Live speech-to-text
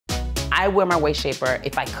I wear my waist shaper,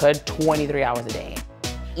 if I could, 23 hours a day,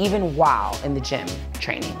 even while in the gym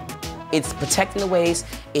training. It's protecting the waist,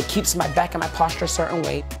 it keeps my back and my posture a certain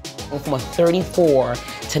way. From a 34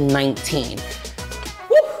 to 19.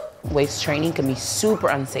 Woo! Waist training can be super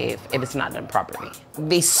unsafe if it's not done properly.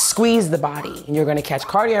 They squeeze the body, and you're gonna catch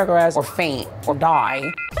cardiac arrest or faint or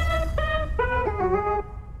die.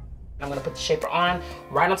 I'm gonna put the shaper on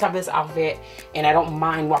right on top of this outfit, and I don't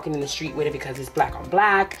mind walking in the street with it because it's black on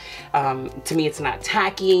black. To me, it's not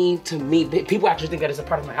tacky. To me, people actually think that it's a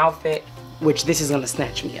part of my outfit, which this is gonna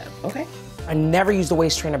snatch me up, okay? I never used a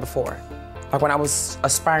waist trainer before. Like when I was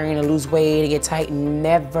aspiring to lose weight, to get tight,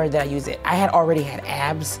 never did I use it. I had already had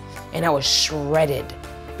abs, and I was shredded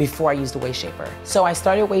before I used the waist shaper. So I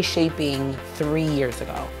started waist shaping 3 years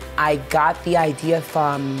ago. I got the idea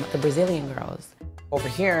from the Brazilian girls. Over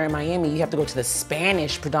here in Miami, you have to go to the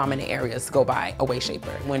Spanish predominant areas to go buy a waist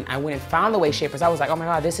shaper. When I went and found the waist shapers, I was like, oh my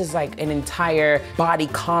God, this is like an entire body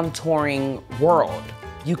contouring world.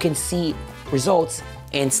 You can see results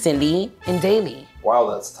instantly and daily.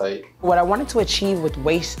 Wow, that's tight. What I wanted to achieve with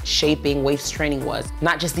waist shaping, waist training was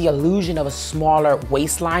not just the illusion of a smaller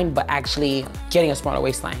waistline, but actually getting a smaller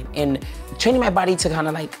waistline and training my body to kind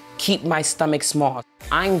of like keep my stomach small.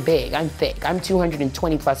 I'm big, I'm thick, I'm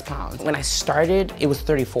 220 plus pounds. When I started, it was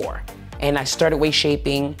 34. And I started waist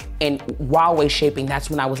shaping, and while waist shaping,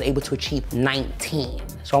 that's when I was able to achieve 19.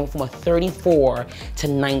 So I went from a 34 to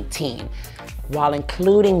 19, while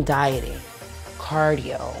including dieting,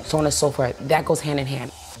 cardio, so on and so forth. That goes hand in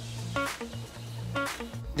hand.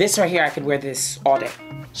 This right here, I could wear this all day.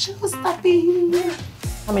 Show stuffing.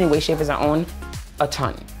 How many waist shapers I own? A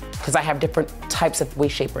ton, because I have different types of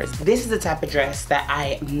waist shapers. This is the type of dress that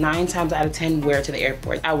I 9 times out of 10 wear to the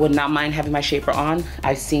airport. I would not mind having my shaper on.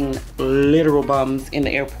 I've seen literal bums in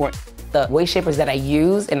the airport. The waist shapers that I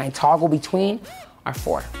use and I toggle between are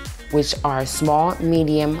 4, which are small,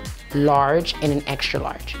 medium, large, and an extra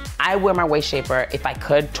large. I wear my waist shaper, if I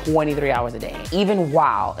could, 23 hours a day, even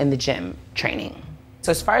while in the gym training.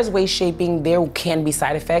 So as far as waist shaping, there can be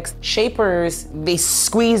side effects. Shapers, they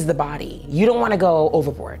squeeze the body. You don't wanna go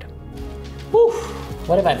overboard. Whew,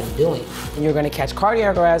 what have I been doing? And you're gonna catch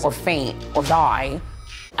cardiac arrest or faint or die.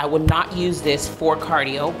 I would not use this for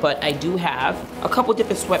cardio, but I do have a couple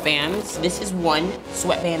different sweatbands. This is one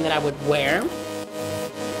sweatband that I would wear.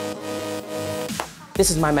 This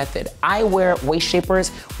is my method. I wear waist shapers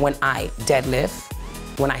when I deadlift,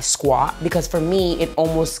 when I squat, because for me, it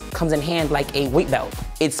almost comes in hand like a weight belt.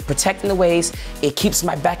 It's protecting the waist, it keeps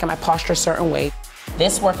my back and my posture a certain way.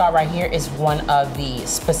 This workout right here is one of the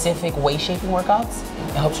specific waist shaping workouts.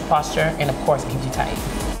 It helps your posture, and of course, it keeps you tight.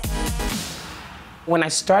 When I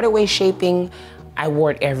started waist shaping, I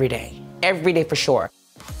wore it every day for sure.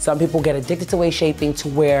 Some people get addicted to waist shaping to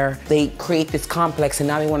where they create this complex and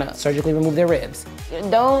now they want to surgically remove their ribs.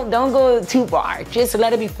 Don't go too far, just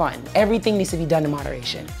let it be fun. Everything needs to be done in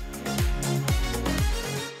moderation.